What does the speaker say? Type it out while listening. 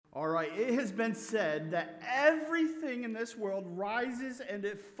right, it has been said that everything in this world rises and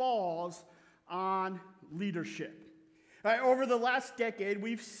it falls on leadership. All right, over the last decade,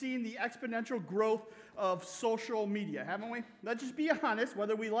 we've seen the exponential growth of social media, haven't we? Let's just be honest,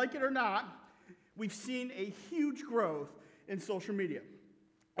 whether we like it or not, we've seen a huge growth in social media.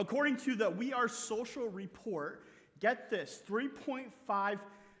 According to the We Are Social report, get this, 3.5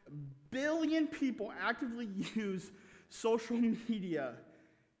 billion people actively use social media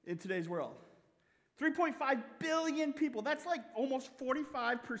in today's world. 3.5 billion people. That's like almost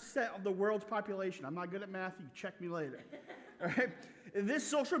 45% of the world's population. I'm not good at math. You can check me later. All right? This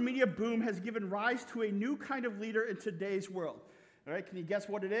social media boom has given rise to a new kind of leader in today's world. All right? Can you guess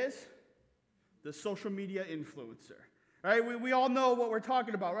what it is? The social media influencer. All right? We all know what we're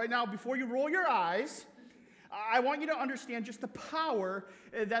talking about. Right now, before you roll your eyes, I want you to understand just the power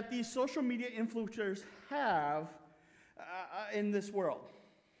that these social media influencers have in this world,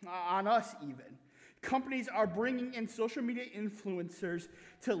 on us even. Companies are bringing in social media influencers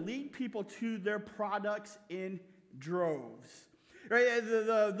to lead people to their products in droves. Right?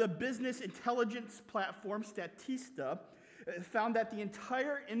 The business intelligence platform Statista found that the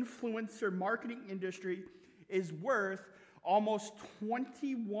entire influencer marketing industry is worth almost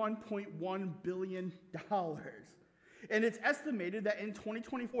 $21.1 billion. And it's estimated that in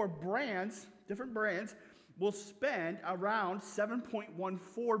 2024, different brands, will spend around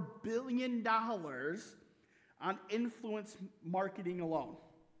 $7.14 billion on influence marketing alone.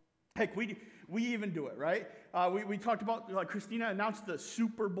 Heck, we even do it, right? We talked about, Christina announced the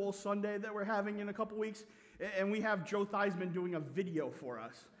Super Bowl Sunday that we're having in a couple weeks, and we have Joe Theismann doing a video for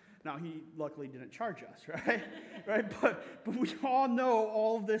us. Now, he luckily didn't charge us, right? Right? But we all know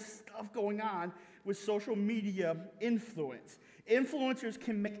all of this stuff going on with social media influence. Influencers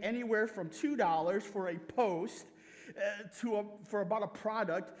can make anywhere from $2 for a post for about a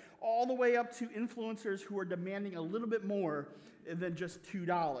product, all the way up to influencers who are demanding a little bit more than just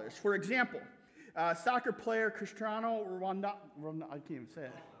 $2. For example, soccer player Cristiano Ronaldo, I can't even say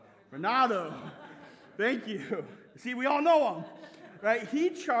it. Ronaldo. Thank you. See, we all know him, right? He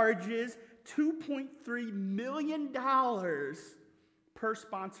charges $2.3 million per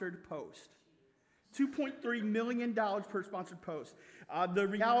sponsored post. $2.3 million per sponsored post. The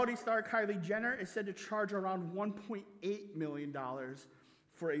reality star Kylie Jenner is said to charge around $1.8 million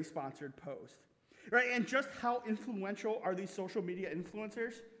for a sponsored post. Right? And just how influential are these social media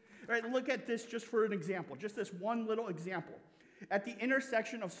influencers? Right? Look at this just for an example, just this one little example. At the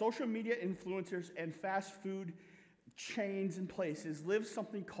intersection of social media influencers and fast food chains and places lives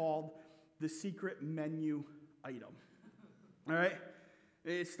something called the secret menu item. All right?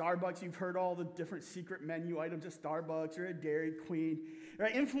 It's Starbucks, you've heard all the different secret menu items at Starbucks or at Dairy Queen.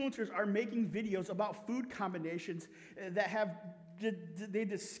 Right? Influencers are making videos about food combinations that they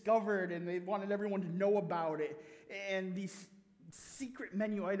discovered and they wanted everyone to know about it. And these secret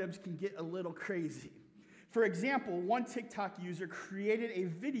menu items can get a little crazy. For example, one TikTok user created a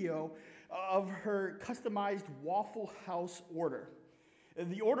video of her customized Waffle House order.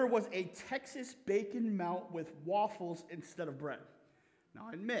 The order was a Texas bacon melt with waffles instead of bread. Now,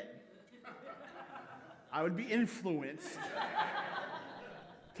 I admit, I would be influenced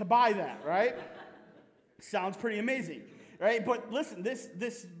to buy that, right? Sounds pretty amazing, right? But listen,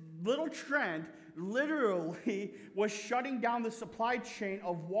 this little trend literally was shutting down the supply chain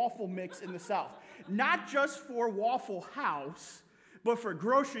of waffle mix in the South. Not just for Waffle House, but for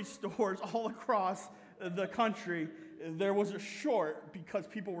grocery stores all across the country. There was a short because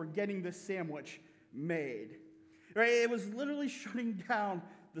people were getting this sandwich made. Right? It was literally shutting down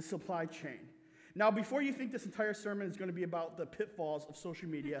the supply chain. Now, before you think this entire sermon is going to be about the pitfalls of social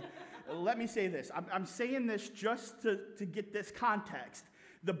media, let me say this. I'm saying this just to get this context.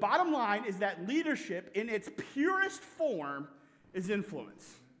 The bottom line is that leadership in its purest form is influence.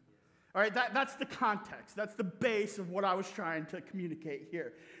 All right, that's the context. That's the base of what I was trying to communicate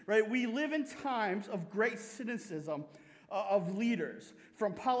here. Right? We live in times of great cynicism of leaders,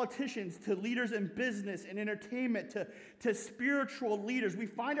 from politicians to leaders in business and entertainment to spiritual leaders. We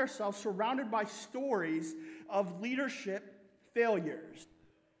find ourselves surrounded by stories of leadership failures.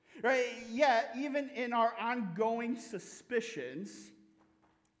 Right? Yet, even in our ongoing suspicions,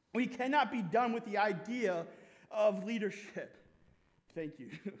 we cannot be done with the idea of leadership. Thank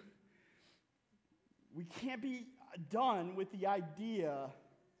you. We can't be done with the idea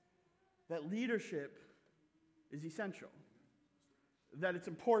that leadership is essential, that it's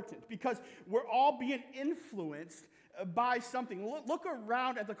important, because we're all being influenced by something. Look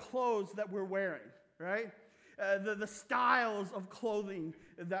around at the clothes that we're wearing, right? the styles of clothing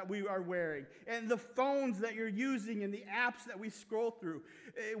that we are wearing, and the phones that you're using and the apps that we scroll through.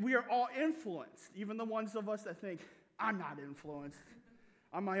 We are all influenced, even the ones of us that think, I'm not influenced.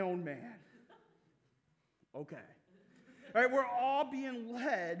 I'm my own man. Okay. All right, we're all being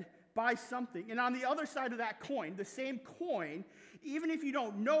led by something. And on the other side of that coin, the same coin, even if you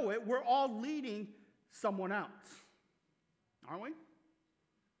don't know it, we're all leading someone else. Aren't we?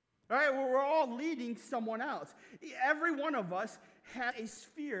 All right, well, we're all leading someone else. Every one of us has a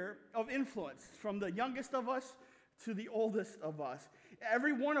sphere of influence, from the youngest of us to the oldest of us.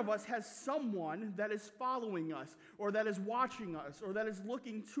 Every one of us has someone that is following us, or that is watching us, or that is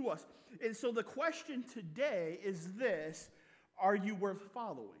looking to us. And so the question today is this: are you worth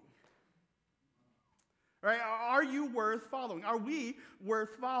following? Right? Are you worth following? Are we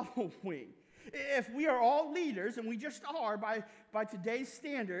worth following? If we are all leaders, and we just are by today's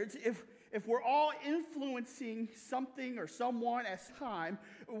standards, if we're all influencing something or someone at time,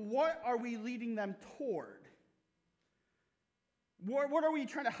 what are we leading them toward? What are we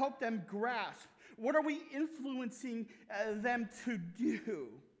trying to help them grasp? What are we influencing them to do?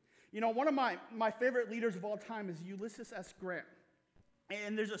 You know, one of my favorite leaders of all time is Ulysses S. Grant.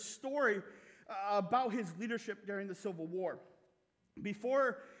 And there's a story about his leadership during the Civil War.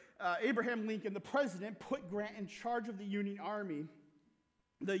 Before Abraham Lincoln, the president, put Grant in charge of the Union Army,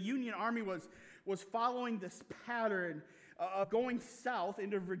 the Union Army was following this pattern of going south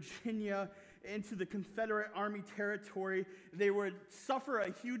into Virginia, into the Confederate Army territory. They would suffer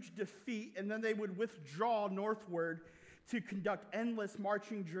a huge defeat, and then they would withdraw northward to conduct endless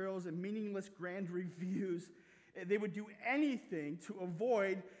marching drills and meaningless grand reviews. They would do anything to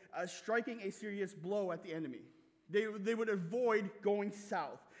avoid striking a serious blow at the enemy. They would avoid going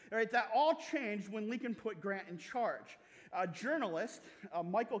south. All right, that all changed when Lincoln put Grant in charge. A journalist,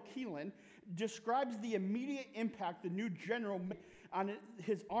 Michael Keelan, describes the immediate impact the new general made on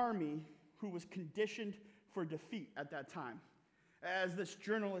his army, who was conditioned for defeat at that time, as this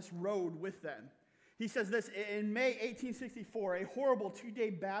journalist rode with them. He says this: in May 1864, a horrible two-day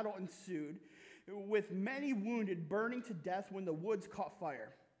battle ensued, with many wounded burning to death when the woods caught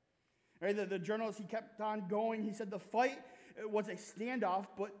fire. Right, the journalist, he kept on going. He said the fight was a standoff,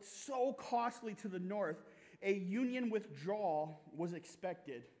 but so costly to the North, a Union withdrawal was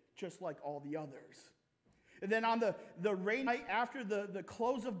expected, just like all the others. And then on the rainy night after the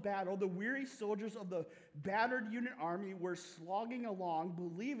close of battle, the weary soldiers of the battered Union Army were slogging along,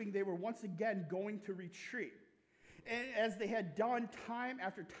 believing they were once again going to retreat, and as they had done time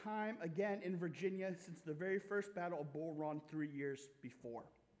after time again in Virginia since the very first Battle of Bull Run 3 years before.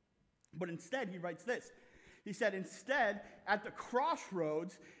 But instead, he writes this. He said, instead, at the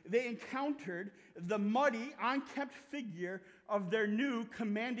crossroads, they encountered the muddy, unkempt figure of their new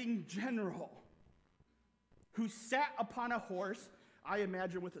commanding general, who sat upon a horse, I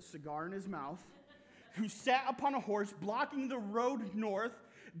imagine with a cigar in his mouth, who sat upon a horse, blocking the road north,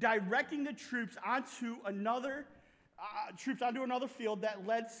 directing the troops onto another field that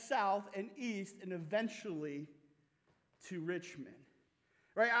led south and east, and eventually to Richmond.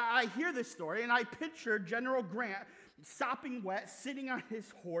 Right? I hear this story, and I picture General Grant sopping wet, sitting on his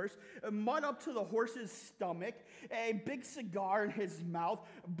horse, mud up to the horse's stomach, a big cigar in his mouth,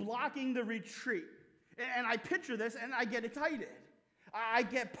 blocking the retreat. And I picture this, and I get excited. I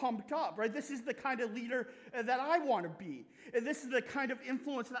get pumped up, right? This is the kind of leader that I want to be. This is the kind of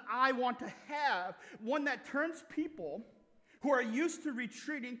influence that I want to have, one that turns people who are used to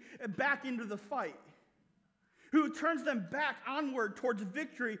retreating back into the fight, who turns them back onward towards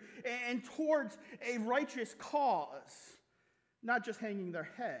victory and towards a righteous cause, not just hanging their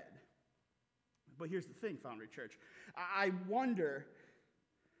head. But here's the thing, Foundry Church. I wonder,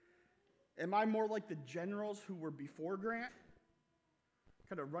 am I more like the generals who were before Grant,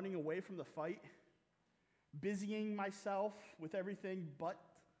 kind of running away from the fight, busying myself with everything but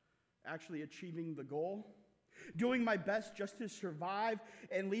actually achieving the goal, doing my best just to survive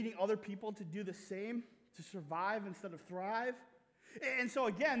and leading other people to do the same, to survive instead of thrive? And so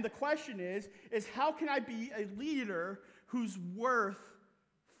again, the question is how can I be a leader who's worth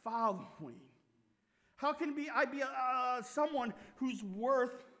following? How can I be someone who's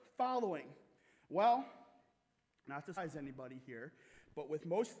worth following? Well, not to surprise anybody here, but with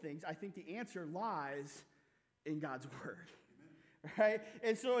most things, I think the answer lies in God's word. Right?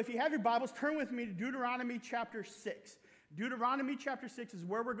 And so if you have your Bibles, turn with me to Deuteronomy chapter 6. Deuteronomy chapter 6 is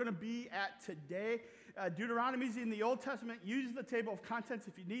where we're going to be at today. Deuteronomy is in the Old Testament. Use the table of contents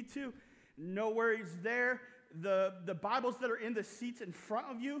if you need to. No worries there. The Bibles that are in the seats in front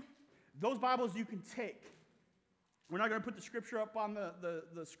of you, those Bibles you can take. We're not going to put the scripture up on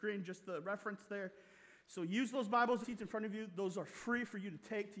the screen, just the reference there. So use those Bible seats in front of you. Those are free for you to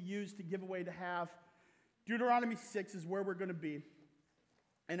take, to use, to give away, to have. Deuteronomy 6 is where we're going to be.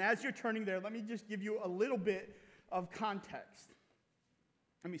 And as you're turning there, let me just give you a little bit of context.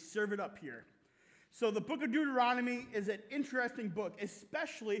 Let me serve it up here. So the book of Deuteronomy is an interesting book,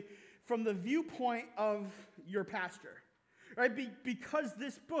 especially from the viewpoint of your pastor, right? Because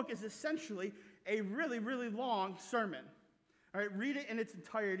this book is essentially a really, really long sermon. All right, read it in its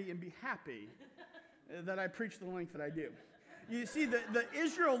entirety and be happy that I preach the length that I do. You see, the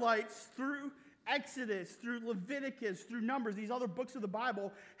Israelites, through Exodus, through Leviticus, through Numbers, these other books of the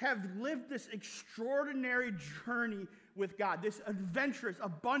Bible, have lived this extraordinary journey with God, this adventurous,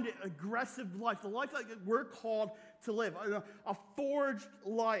 abundant, aggressive life, the life that we're called to live, a forged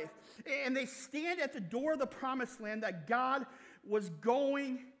life. And they stand at the door of the promised land that God was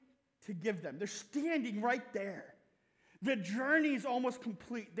going to give them. They're standing right there. The journey is almost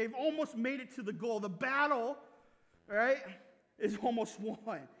complete. They've almost made it to the goal. The battle, right, is almost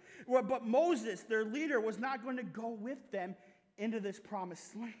won. But Moses, their leader, was not going to go with them into this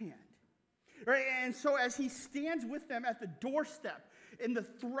promised land. Right? And so as he stands with them at the doorstep, in the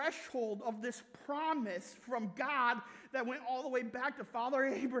threshold of this promise from God that went all the way back to Father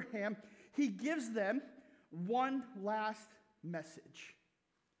Abraham, he gives them one last message.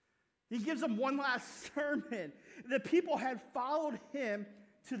 He gives them one last sermon. The people had followed him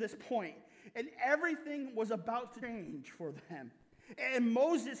to this point, and everything was about to change for them. And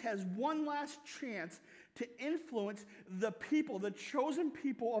Moses has one last chance to influence the people, the chosen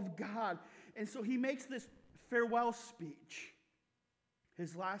people of God. And so he makes this farewell speech,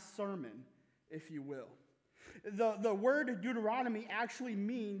 his last sermon, if you will. The word Deuteronomy actually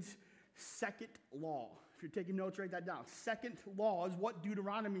means second law. If you're taking notes, write that down. Second law is what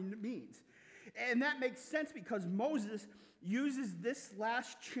Deuteronomy means. And that makes sense because Moses uses this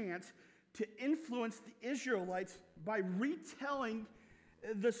last chance to influence the Israelites by retelling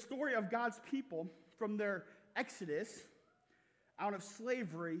the story of God's people from their exodus out of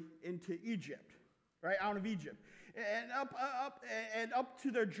slavery into Egypt, right? Out of Egypt. And up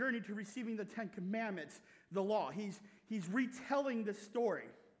to their journey to receiving the Ten Commandments, the law. He's retelling the story,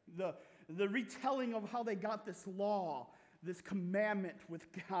 the retelling of how they got this law, this commandment with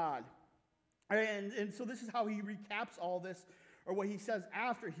God. And so this is how he recaps all this, or what he says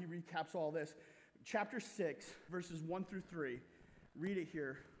after he recaps all this. Chapter 6, verses 1 through 3. Read it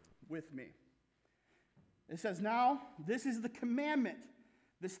here with me. It says, "Now this is the commandment,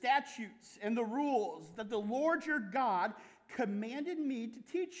 the statutes, and the rules that the Lord your God commanded me to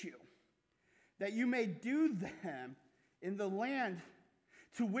teach you, that you may do them in the land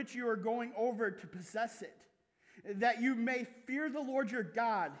to which you are going over to possess it, that you may fear the Lord your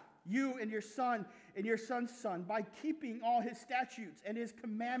God, you and your son and your son's son, by keeping all his statutes and his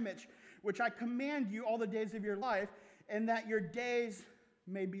commandments, which I command you all the days of your life, and that your days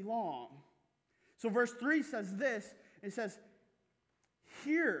may be long." So verse 3 says this, it says,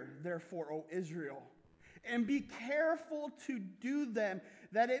 "Hear, therefore, O Israel, and be careful to do them,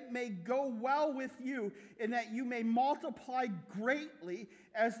 that it may go well with you, and that you may multiply greatly,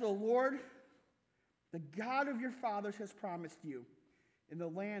 as the Lord, the God of your fathers, has promised you, in the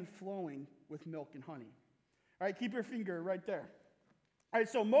land flowing with milk and honey." All right, keep your finger right there. All right,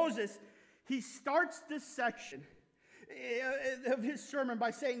 so Moses, he starts this section of his sermon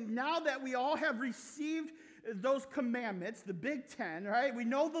by saying, now that we all have received those commandments, the Big Ten, right? We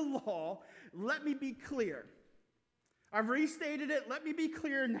know the law. Let me be clear. I've restated it. Let me be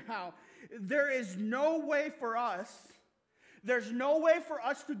clear now. There is no way for us, there's no way for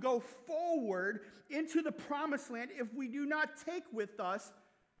us to go forward into the promised land if we do not take with us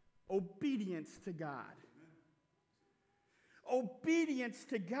obedience to God. Obedience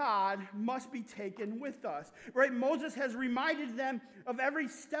to God must be taken with us, right? Moses has reminded them of every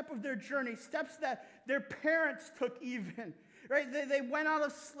step of their journey, steps that their parents took even, right? They went out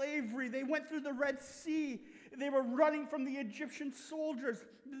of slavery. They went through the Red Sea. They were running from the Egyptian soldiers.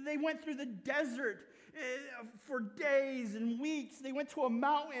 They went through the desert for days and weeks. They went to a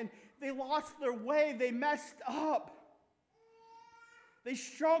mountain. They lost their way. They messed up. They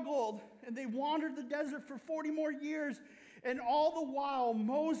struggled, and they wandered the desert for 40 more years. And all the while,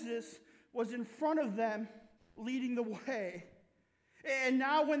 Moses was in front of them, leading the way. And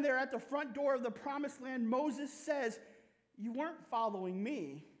now when they're at the front door of the promised land, Moses says, "You weren't following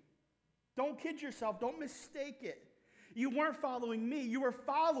me. Don't kid yourself. Don't mistake it. You weren't following me. You were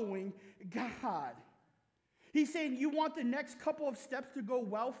following God." He's saying, you want the next couple of steps to go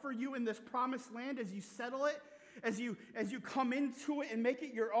well for you in this promised land as you settle it, as you come into it and make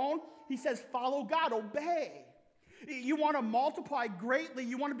it your own? He says, follow God, obey. You want to multiply greatly.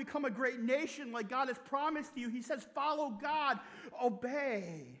 You want to become a great nation like God has promised you. He says, follow God,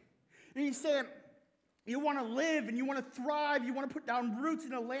 obey. And he's saying, you want to live and you want to thrive. You want to put down roots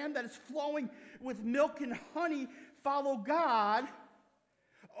in a land that is flowing with milk and honey. Follow God,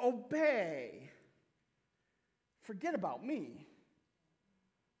 obey. Forget about me.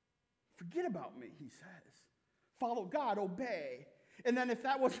 Forget about me, he says. Follow God, obey. And then if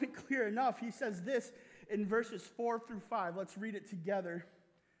that wasn't clear enough, he says this in verses 4 through 5. Let's read it together.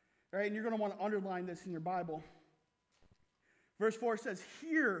 All right, and you're going to want to underline this in your Bible. Verse 4 says,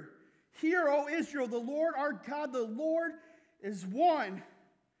 Hear, O Israel, the Lord our God, the Lord is one.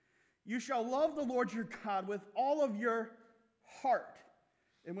 You shall love the Lord your God with all of your heart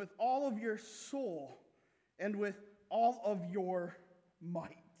and with all of your soul and with all of your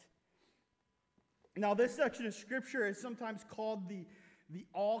might. Now, this section of Scripture is sometimes called the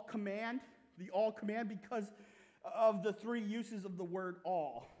all command because of the three uses of the word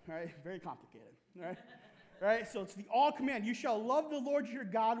all, right? Very complicated, right? Right? So it's the all command. You shall love the Lord your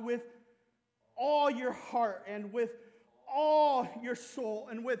God with all your heart and with all your soul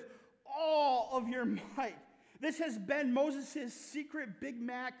and with all of your might. This has been Moses' secret Big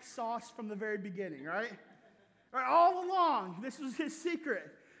Mac sauce from the very beginning, right? All along, this was his secret.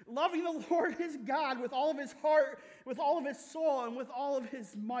 Loving the Lord his God with all of his heart, with all of his soul, and with all of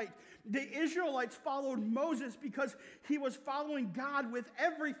his might. The Israelites followed Moses because he was following God with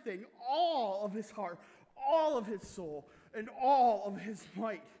everything, all of his heart, all of his soul, and all of his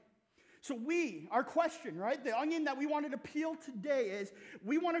might. So our question, right, the onion that we wanted to peel today is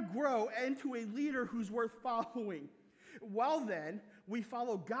we want to grow into a leader who's worth following. Well then, we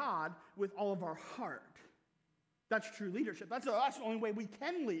follow God with all of our heart. That's true leadership. That's the only way we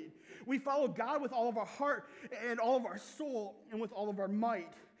can lead. We follow God with all of our heart and all of our soul and with all of our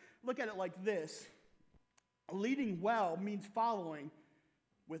might. Look at it like this. Leading well means following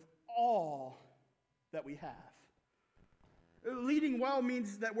with all that we have. Leading well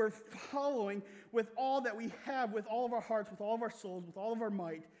means that we're following with all that we have, with all of our hearts, with all of our souls, with all of our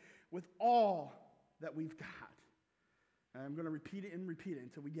might, with all that we've got. And I'm going to repeat it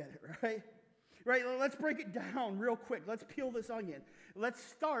until we get it, right? Right, let's break it down real quick. Let's peel this onion. Let's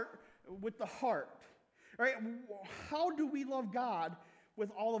start with the heart. Right? How do we love God with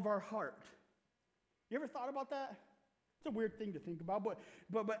all of our heart? You ever thought about that? It's a weird thing to think about,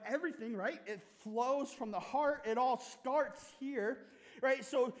 but everything, right? It flows from the heart. It all starts here, right?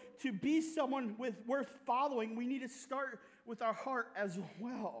 So to be someone worth following, we need to start with our heart as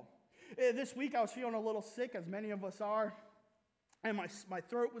well. This week I was feeling a little sick, as many of us are, and my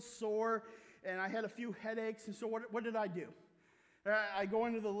throat was sore. And I had a few headaches, and so what did I do? I go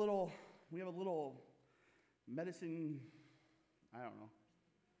into we have a little medicine, I don't know,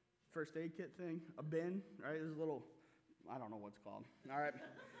 first aid kit thing, a bin, right? There's a little, I don't know what it's called, all right?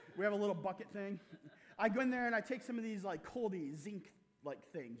 We have a little bucket thing. I go in there and I take some of these like coldy zinc like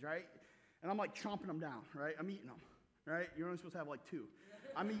things, right? And I'm like chomping them down, right? I'm eating them, right? You're only supposed to have like 2.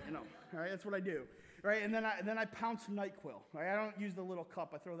 I'm eating them, right? That's what I do, right? And then I pound some NyQuil, right? I don't use the little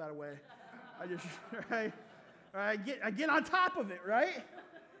cup. I throw that away. I just, right? I get on top of it, right?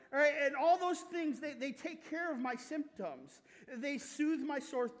 Right? And all those things, they take care of my symptoms. They soothe my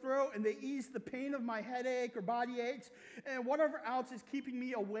sore throat, and they ease the pain of my headache or body aches, and whatever else is keeping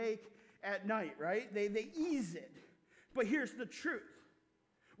me awake at night, right? They ease it. But here's the truth.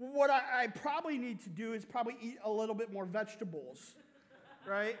 What I probably need to do is probably eat a little bit more vegetables,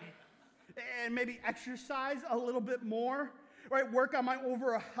 right? And maybe exercise a little bit more. Right, work on my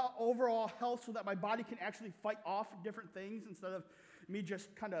overall health so that my body can actually fight off different things instead of me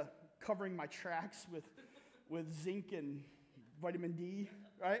just kind of covering my tracks with zinc and vitamin D,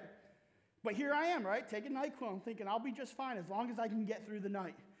 right? But here I am, right, taking NyQuil. I'm thinking I'll be just fine as long as I can get through the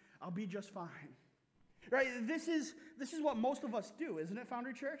night. I'll be just fine. Right, this is what most of us do, isn't it,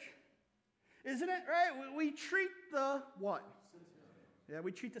 Foundry Church? Isn't it, right? We treat the what? Yeah,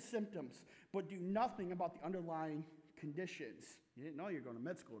 we treat the symptoms, but do nothing about the underlying conditions. You didn't know you're going to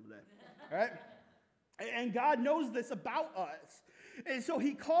med school today, right? And God knows this about us. And so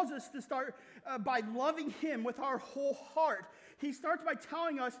he calls us to start by loving him with our whole heart. He starts by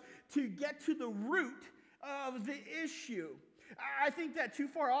telling us to get to the root of the issue. I think that too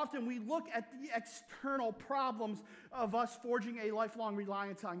far often we look at the external problems of us forging a lifelong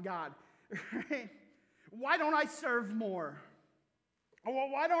reliance on God. Right? Why don't I serve more?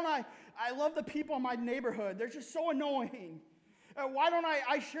 Well, why don't I love the people in my neighborhood? They're just so annoying. Why don't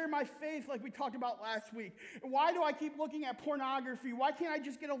I share my faith like we talked about last week? Why do I keep looking at pornography? Why can't I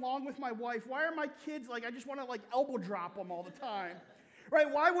just get along with my wife? Why are my kids like, I just want to like elbow drop them all the time? Right?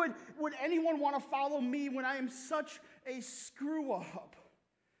 Why would anyone want to follow me when I am such a screw-up?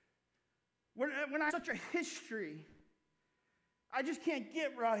 When I have such a history? I just can't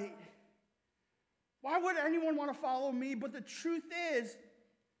get right. Why would anyone want to follow me? But the truth is,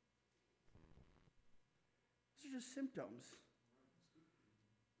 these are just symptoms.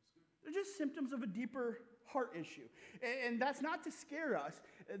 They're just symptoms of a deeper heart issue. And that's not to scare us.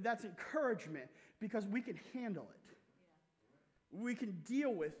 That's encouragement because we can handle it. We can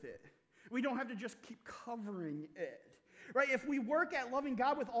deal with it. We don't have to just keep covering it. Right? If we work at loving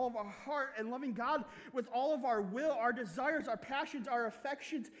God with all of our heart and loving God with all of our will, our desires, our passions, our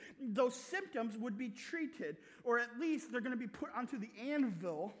affections, those symptoms would be treated, or at least they're going to be put onto the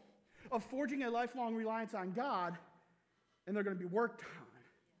anvil of forging a lifelong reliance on God, and they're going to be worked on.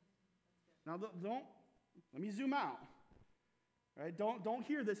 Now, let me zoom out. Right? Don't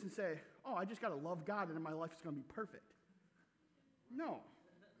hear this and say, oh, I just got to love God and then my life is going to be perfect. No.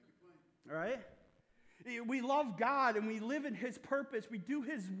 All right? We love God and we live in His purpose. We do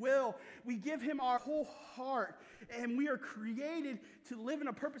His will. We give Him our whole heart. And we are created to live in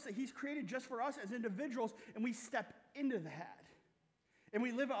a purpose that He's created just for us as individuals. And we step into that. And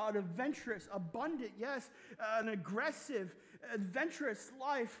we live an adventurous, abundant, yes, an aggressive, adventurous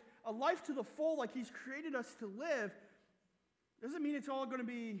life. A life to the full like He's created us to live. Doesn't mean it's all going to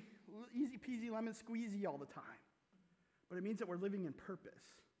be easy peasy lemon squeezy all the time. But it means that we're living in purpose.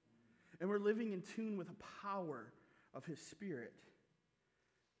 And we're living in tune with the power of His Spirit.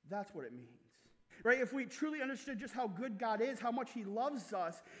 That's what it means. Right? If we truly understood just how good God is, how much He loves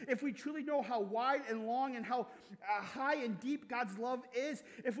us, if we truly know how wide and long and how high and deep God's love is,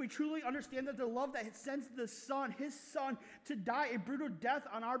 if we truly understand that the love that sends the Son, His Son, to die a brutal death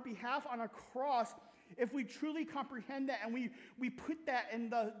on our behalf on a cross, if we truly comprehend that and we put that in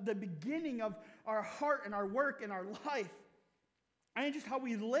the beginning of our heart and our work and our life, and just how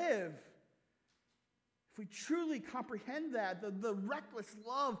we live, if we truly comprehend that, the reckless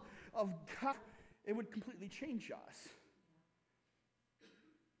love of God, it would completely change us.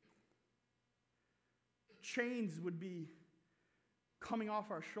 Chains would be coming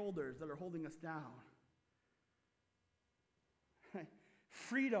off our shoulders that are holding us down.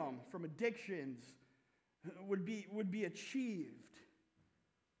 Freedom from addictions would be achieved.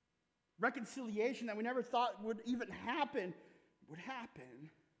 Reconciliation that we never thought would even happen would happen.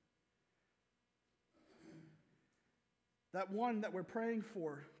 That one that we're praying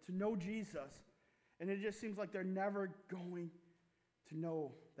for to know Jesus, and it just seems like they're never going to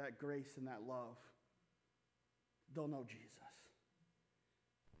know that grace and that love. They'll know Jesus.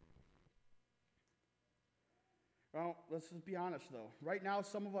 Well, let's just be honest though. Right now,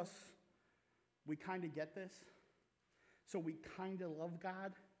 some of us, we kind of get this. So we kind of love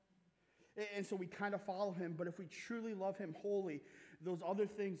God. And so we kind of follow Him. But if we truly love Him wholly, those other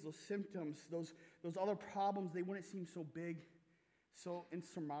things, those symptoms, those other problems, they wouldn't seem so big, so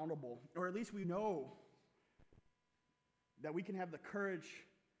insurmountable. Or at least we know that we can have the courage,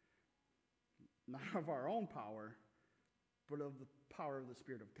 not of our own power, but of the power of the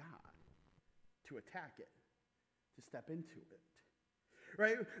Spirit of God to attack it, to step into it.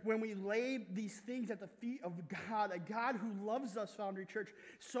 Right? When we lay these things at the feet of God, a God who loves us, Foundry Church,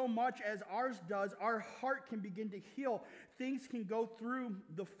 so much as ours does, our heart can begin to heal. Things can go through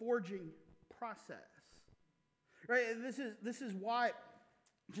the forging process. Right? This is why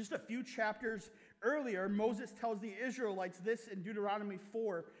just a few chapters earlier, Moses tells the Israelites this in Deuteronomy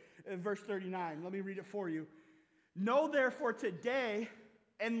 4, verse 39. Let me read it for you. Know therefore today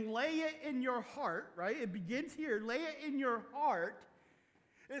and lay it in your heart, right? It begins here. Lay it in your heart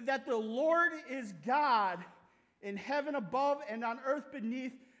that the Lord is God in heaven above and on earth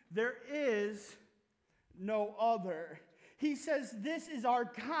beneath. There is no other. He says, this is our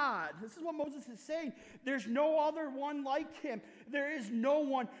God. This is what Moses is saying. There's no other one like Him. There is no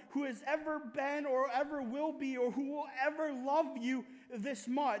one who has ever been or ever will be or who will ever love you this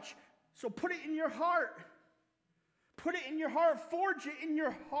much. So put it in your heart. Put it in your heart. Forge it in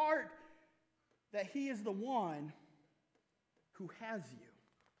your heart that He is the one who has you,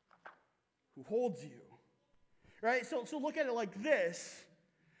 who holds you. Right? So look at it like this.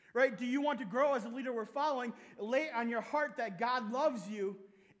 Right? Do you want to grow as a leader we're following? Lay it on your heart that God loves you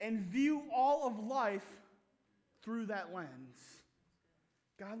and view all of life through that lens.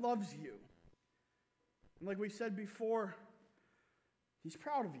 God loves you. And like we said before, He's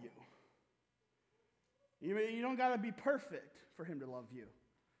proud of you. You don't got to be perfect for Him to love you.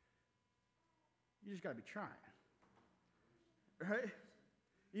 You just got to be trying. Right?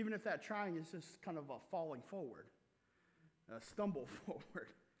 Even if that trying is just kind of a falling forward, a stumble forward.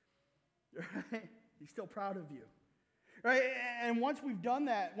 Right? He's still proud of you. right? And once we've done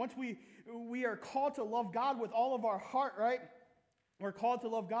that, once we are called to love God with all of our heart, right? We're called to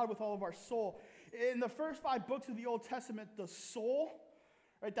love God with all of our soul. In the first 5 books of the Old Testament, the soul,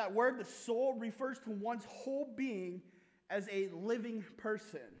 right, that word, the soul, refers to one's whole being as a living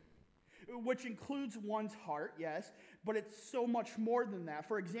person, which includes one's heart, yes, but it's so much more than that.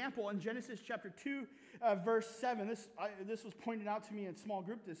 For example, in Genesis chapter 2, verse 7, this was pointed out to me in small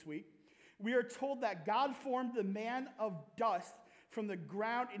group this week, we are told that God formed the man of dust from the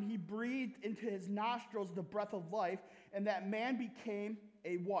ground, and he breathed into his nostrils the breath of life, and that man became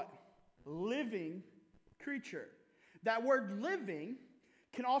a what? Living creature. That word living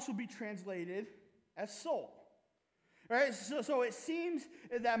can also be translated as soul. Right? So it seems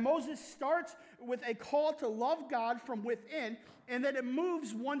that Moses starts with a call to love God from within, and then it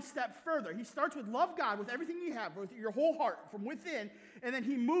moves one step further. He starts with love God with everything you have, with your whole heart from within, and then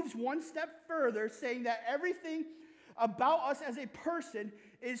he moves one step further, saying that everything about us as a person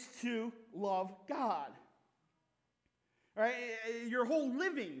is to love God. Right? Your whole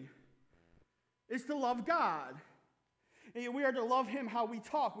living is to love God. We are to love him how we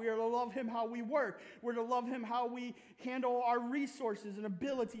talk. We are to love him how we work. We're to love him how we handle our resources and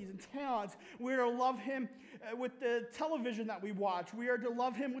abilities and talents. We are to love him with the television that we watch. We are to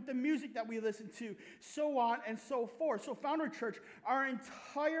love him with the music that we listen to, so on and so forth. So Founder Church, our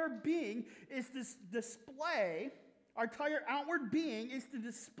entire being is this display, our entire outward being is to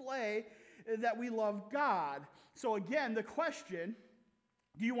display that we love God. So again, the question,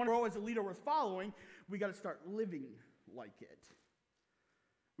 do you want to grow as a leader worth following? We got to start living like it.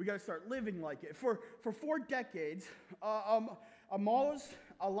 We got to start living like it. For 4 decades, Alonzo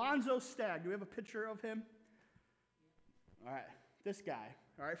Stagg, do we have a picture of him? All right, this guy,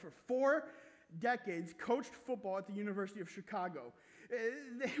 all right, for 4 decades, coached football at the University of Chicago.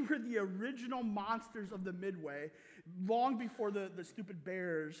 They were the original monsters of the Midway, long before the stupid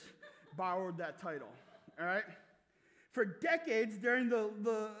Bears borrowed that title, all right? For decades,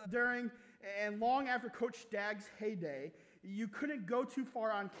 during and long after Coach Stagg's heyday, you couldn't go too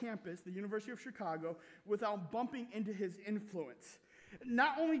far on campus, the University of Chicago, without bumping into his influence.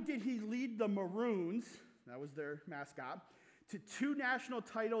 Not only did he lead the Maroons, that was their mascot, to 2 national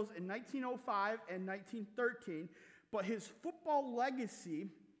titles in 1905 and 1913, but his football legacy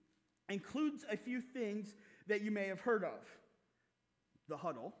includes a few things that you may have heard of. The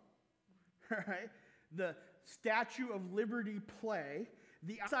huddle, right? The Statue of Liberty play,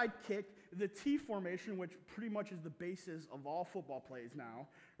 the outside kick, the T formation, which pretty much is the basis of all football plays now,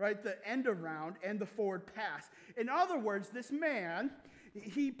 right? The end around and the forward pass. In other words, this man,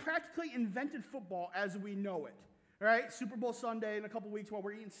 he practically invented football as we know it, right? Super Bowl Sunday in a couple weeks while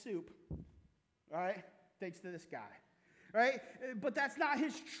we're eating soup, right? Thanks to this guy, right? But that's not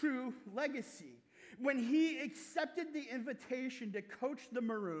his true legacy. When he accepted the invitation to coach the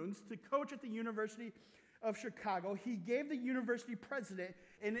Maroons, to coach at the University of Chicago, he gave the university president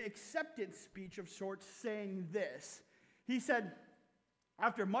an acceptance speech of sorts saying this. He said,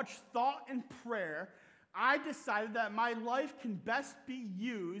 "After much thought and prayer, I decided that my life can best be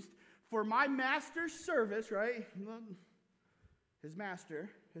used for my master's service," right? His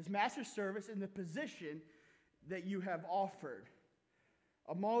master's service in the position that you have offered.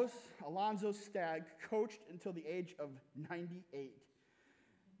 Alonzo Stagg coached until the age of 98.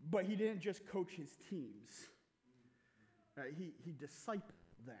 But he didn't just coach his teams. Right? He discipled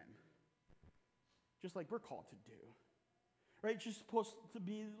them, just like we're called to do. Right? It's just supposed to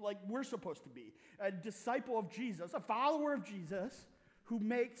be like we're supposed to be. A disciple of Jesus, a follower of Jesus who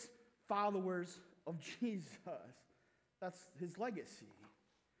makes followers of Jesus. That's his legacy.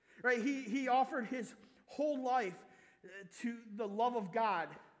 Right? He offered his whole life to the love of God.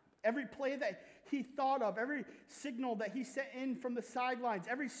 Every play that he thought of, every signal that he sent in from the sidelines,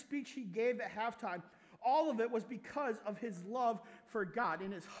 every speech he gave at halftime, all of it was because of his love for God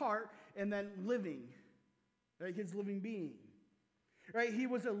in his heart and then living, right, his living being. Right? He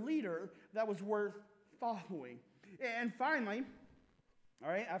was a leader that was worth following. And finally, all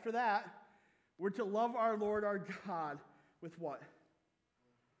right, after that, we're to love our Lord our God with what?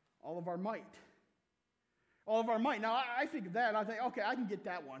 All of our might. All of our might. Now, I think of that, and I think, okay, I can get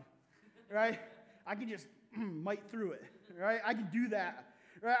that one, right? I can just might through it, right? I can do that.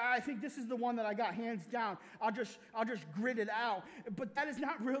 Right? I think this is the one that I got hands down. I'll just grit it out. But that is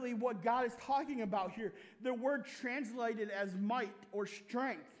not really what God is talking about here. The word translated as might or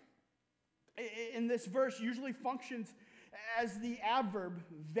strength in this verse usually functions as the adverb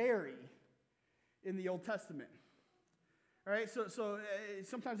very in the Old Testament. All right, so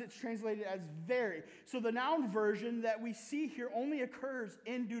sometimes it's translated as very. So the noun version that we see here only occurs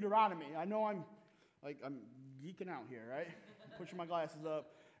in Deuteronomy. I know I'm geeking out here, right? I'm pushing my glasses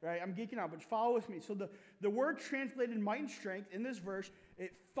up, right? I'm geeking out, but follow with me. So the word translated might and strength in this verse,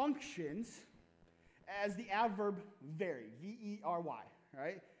 it functions as the adverb vary, V-E-R-Y,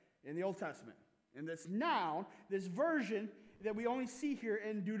 right? In the Old Testament. And this noun, this version that we only see here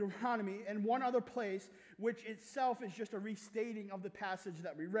in Deuteronomy and one other place, which itself is just a restating of the passage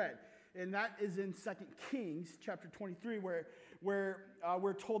that we read. And that is in 2 Kings chapter 23, where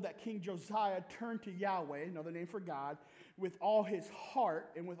we're told that King Josiah turned to Yahweh, another name for God, with all his heart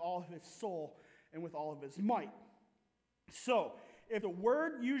and with all of his soul and with all of his might. So, if the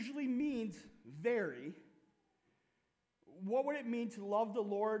word usually means vary, what would it mean to love the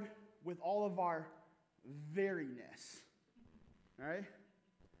Lord with all of our variness? All right?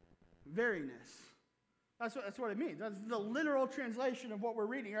 Variness. That's what it means. That's the literal translation of what we're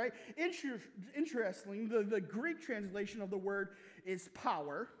reading, right? Interestingly, the Greek translation of the word is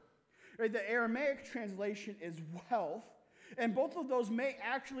power. Right? The Aramaic translation is wealth. And both of those may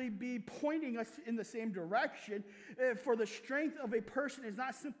actually be pointing us in the same direction. For the strength of a person is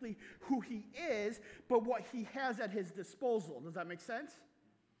not simply who he is, but what he has at his disposal. Does that make sense?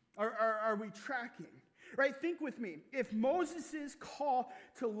 Are we tracking? Right? Think with me. If Moses' call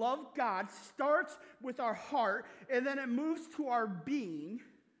to love God starts with our heart and then it moves to our being,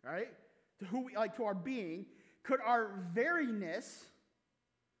 right? To who we like, to our being, could our variness,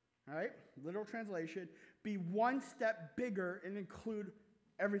 right? Literal translation, be one step bigger and include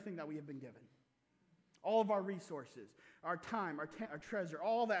everything that we have been given? All of our resources, our time, our treasure,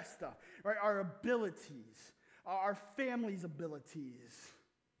 all that stuff, right? Our abilities, our family's abilities,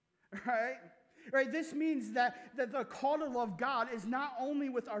 right? Right, this means that the call to love God is not only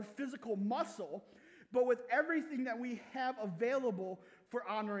with our physical muscle, but with everything that we have available for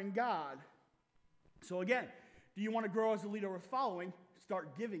honoring God. So again, do you want to grow as a leader with following?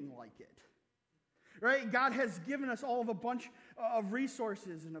 Start giving like it. Right? God has given us all of a bunch of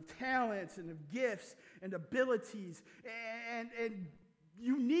resources and of talents and of gifts and abilities and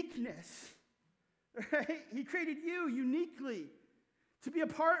uniqueness. Right? He created you uniquely to be a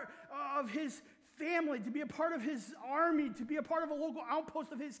part of his family, to be a part of his army, to be a part of a local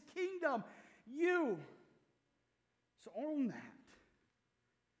outpost of his kingdom. You. So own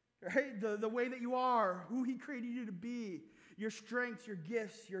that. Right? The way that you are, who he created you to be, your strengths, your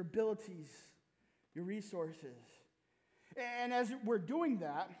gifts, your abilities, your resources. And as we're doing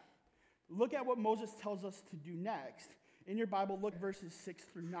that, look at what Moses tells us to do next. In your Bible, look verses 6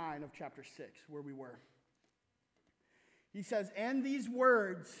 through 9 of chapter 6, where we were. He says, "And these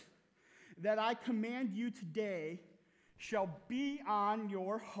words that I command you today shall be on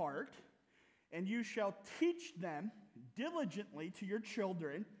your heart, and you shall teach them diligently to your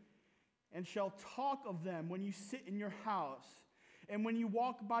children, and shall talk of them when you sit in your house, and when you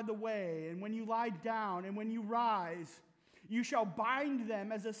walk by the way, and when you lie down, and when you rise. You shall bind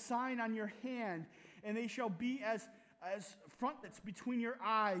them as a sign on your hand, and they shall be as frontlets between your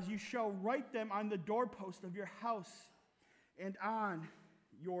eyes. You shall write them on the doorpost of your house and on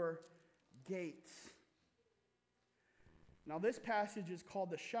your gates." Now, this passage is called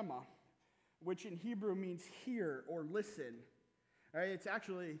the Shema, which in Hebrew means hear or listen. Right? It's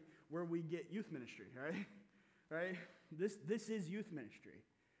actually where we get youth ministry, right? Right? This is youth ministry.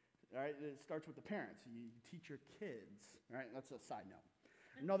 Right? It starts with the parents. You teach your kids. Right? That's a side note.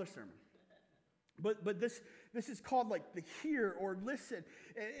 Another sermon. But this is called like the hear or listen.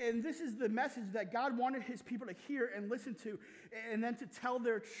 And this is the message that God wanted his people to hear and listen to and then to tell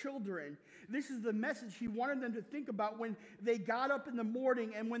their children. This is the message he wanted them to think about when they got up in the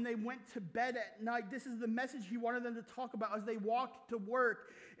morning and when they went to bed at night. This is the message he wanted them to talk about as they walked to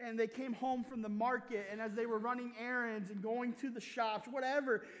work and they came home from the market and as they were running errands and going to the shops,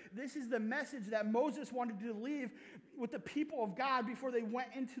 whatever. This is the message that Moses wanted to leave with the people of God before they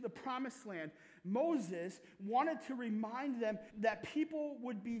went into the promised land. Moses wanted to remind them that people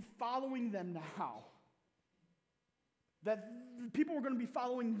would be following them now. That people were going to be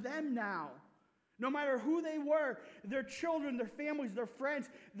following them now. No matter who they were, their children, their families, their friends,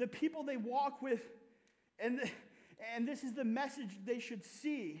 the people they walk with. And this is the message they should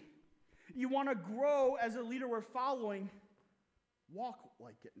see. You want to grow as a leader we're following, walk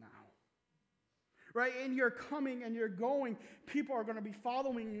like it now. Right? In your coming and your going, people are going to be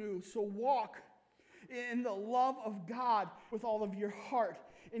following you. So walk in the love of God with all of your heart.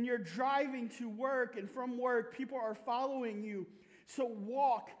 And you're driving to work and from work, people are following you. So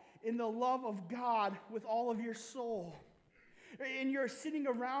walk in the love of God with all of your soul. And you're sitting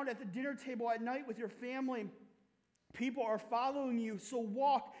around at the dinner table at night with your family. People are following you. So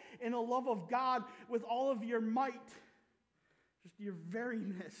walk in the love of God with all of your might. Just your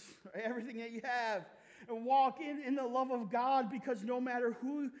veriness, right? Everything that you have. and walk in the love of God, because no matter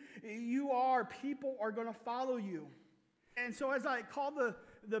who you are, people are going to follow you. And so as I call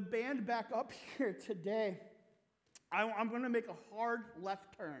the band back up here today, I'm going to make a hard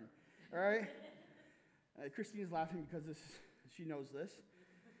left turn, all right? Christine's laughing because she knows this.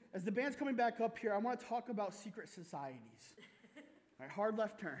 As the band's coming back up here, I want to talk about secret societies. All right, hard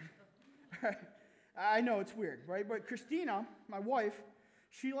left turn. All right. I know it's weird, right? But Christina, my wife,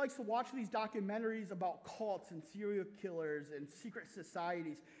 she likes to watch these documentaries about cults and serial killers and secret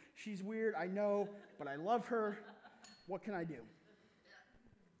societies. She's weird, I know, but I love her. What can I do?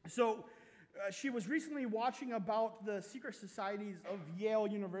 So she was recently watching about the secret societies of Yale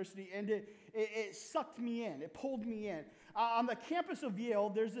University, and it sucked me in. It pulled me in. On the campus of Yale,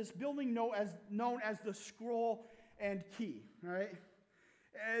 there's this building known as the Scroll and Key, right?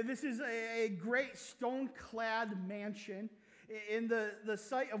 This is a great stone-clad mansion in the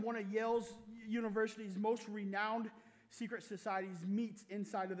site of one of Yale's University's most renowned secret societies meets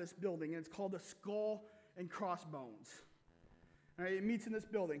inside of this building, and it's called the Skull and Crossbones. Right, it meets in this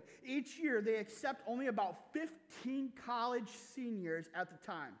building. Each year, they accept only about 15 college seniors at a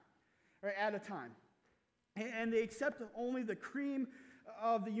time. And they accept only the cream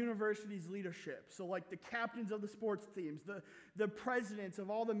of the university's leadership. So like the captains of the sports teams, the presidents of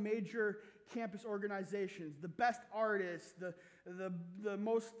all the major campus organizations, the best artists, the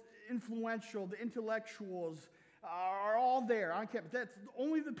most influential, the intellectuals are all there on campus. That's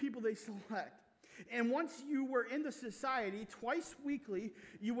only the people they select. And once you were in the society, twice weekly,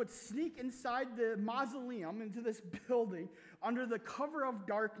 you would sneak inside the mausoleum into this building under the cover of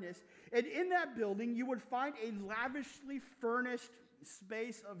darkness. And in that building, you would find a lavishly furnished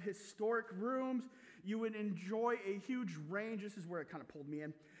space of historic rooms. You would enjoy a huge range. This is where it kind of pulled me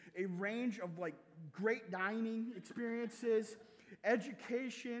in. A range of like great dining experiences,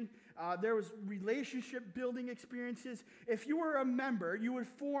 education. There was relationship building experiences. If you were a member, you would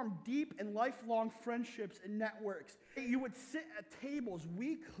form deep and lifelong friendships and networks. You would sit at tables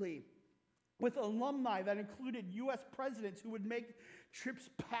weekly with alumni that included U.S. presidents who would make trips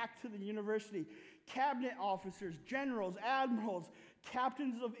back to the university, cabinet officers, generals, admirals,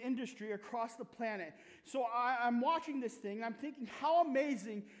 captains of industry across the planet. So I'm watching this thing, and I'm thinking, how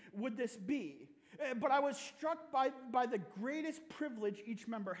amazing would this be? But I was struck by the greatest privilege each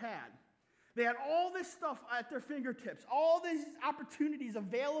member had. They had all this stuff at their fingertips, all these opportunities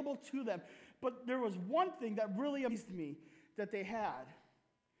available to them. But there was one thing that really amazed me that they had.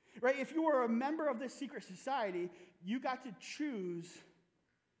 Right? If you were a member of this secret society, you got to choose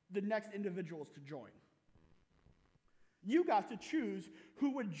the next individuals to join. You got to choose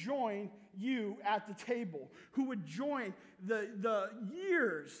who would join you at the table, who would join the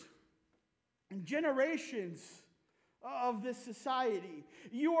years and generations of this society.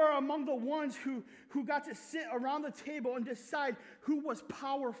 You are among the ones who got to sit around the table and decide who was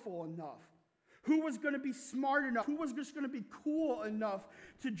powerful enough, who was going to be smart enough, who was just going to be cool enough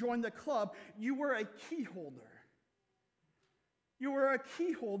to join the club. You were a key holder. You were a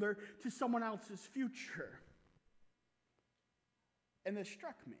key holder to someone else's future. And this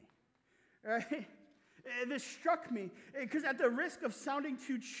struck me, right? This struck me because at the risk of sounding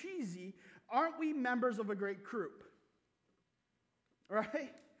too cheesy, aren't we members of a great group?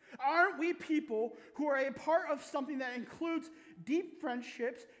 Right? Aren't we people who are a part of something that includes deep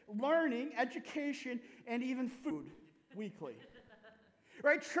friendships, learning, education, and even food weekly?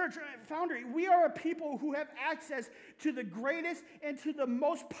 Right, church, Foundry, we are a people who have access to the greatest and to the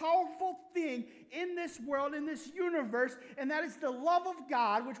most powerful thing in this world, in this universe, and that is the love of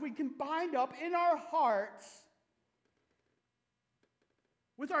God, which we can bind up in our hearts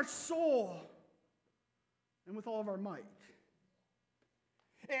with our soul and with all of our might.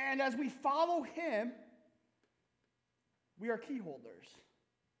 And as we follow Him, we are key holders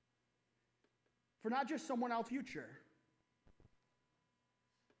for not just someone else's future,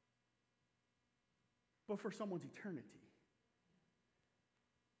 but for someone's eternity.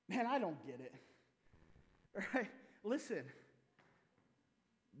 Man, I don't get it. All right? Listen,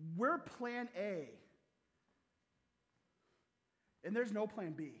 we're plan A, and there's no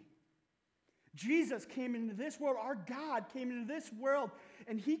plan B. Jesus came into this world, our God came into this world,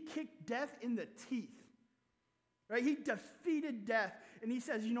 and He kicked death in the teeth. Right? He defeated death, and He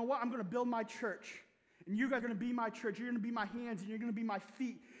says, you know what? I'm going to build my church. And you guys are going to be my church. You're going to be my hands, and you're going to be my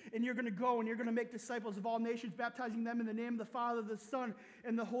feet. And you're going to go, and you're going to make disciples of all nations, baptizing them in the name of the Father, the Son,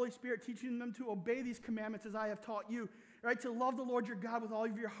 and the Holy Spirit, teaching them to obey these commandments as I have taught you. Right? To love the Lord your God with all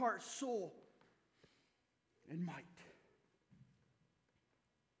of your heart, soul, and might.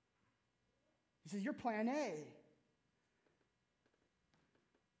 He says, you're plan A.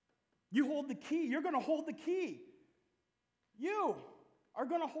 You hold the key. You're going to hold the key. You are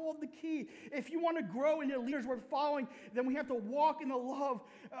going to hold the key. If you want to grow into leaders worth following, then we have to walk in the love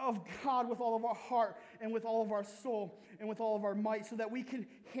of God with all of our heart and with all of our soul and with all of our might so that we can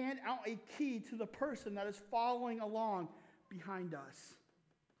hand out a key to the person that is following along behind us.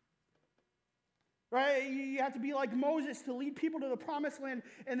 Right? You have to be like Moses to lead people to the promised land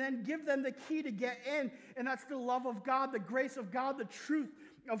and then give them the key to get in. And that's the love of God, the grace of God, the truth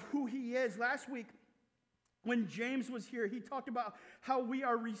of who he is. Last week, when James was here, he talked about how we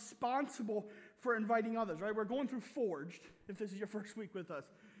are responsible for inviting others, right? We're going through Forged, if this is your first week with us,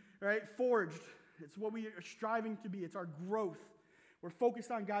 right? Forged, it's what we are striving to be. It's our growth. We're focused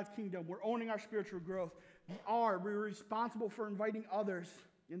on God's kingdom. We're owning our spiritual growth. We're responsible for inviting others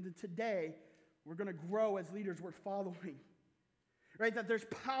into today. We're going to grow as leaders worth following. Right? That there's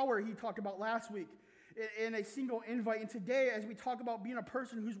power, he talked about last week, in a single invite. And today, as we talk about being a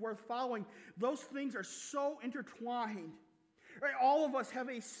person who's worth following, those things are so intertwined. Right? All of us have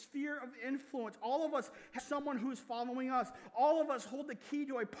a sphere of influence. All of us have someone who's following us. All of us hold the key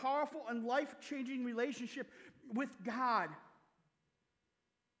to a powerful and life-changing relationship with God.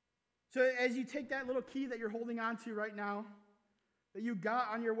 So as you take that little key that you're holding on to right now, that you got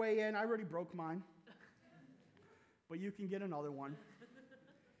on your way in, I already broke mine. But you can get another one.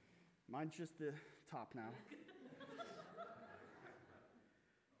 Mine's just the top now.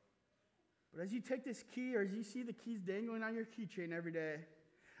 But as you take this key, or as you see the keys dangling on your keychain every day,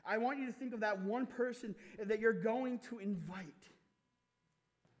 I want you to think of that one person that you're going to invite.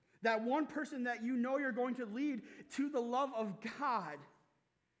 That one person that you know you're going to lead to the love of God.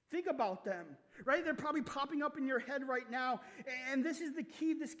 Think about them, right? They're probably popping up in your head right now. And this is the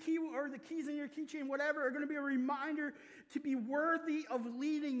key, or the keys in your keychain, whatever, are going to be a reminder to be worthy of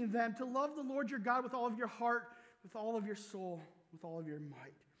leading them, to love the Lord your God with all of your heart, with all of your soul, with all of your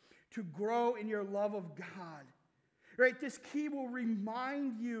might, to grow in your love of God. Right? This key will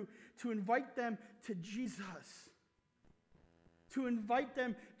remind you to invite them to Jesus. To invite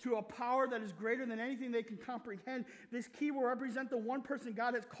them to a power that is greater than anything they can comprehend. This key will represent the one person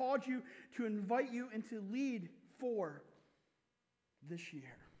God has called you to invite you and to lead for this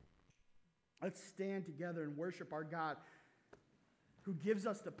year. Let's stand together and worship our God who gives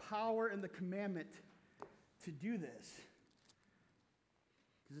us the power and the commandment to do this.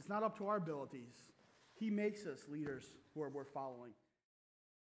 Because it's not up to our abilities. He makes us leaders who are worth following.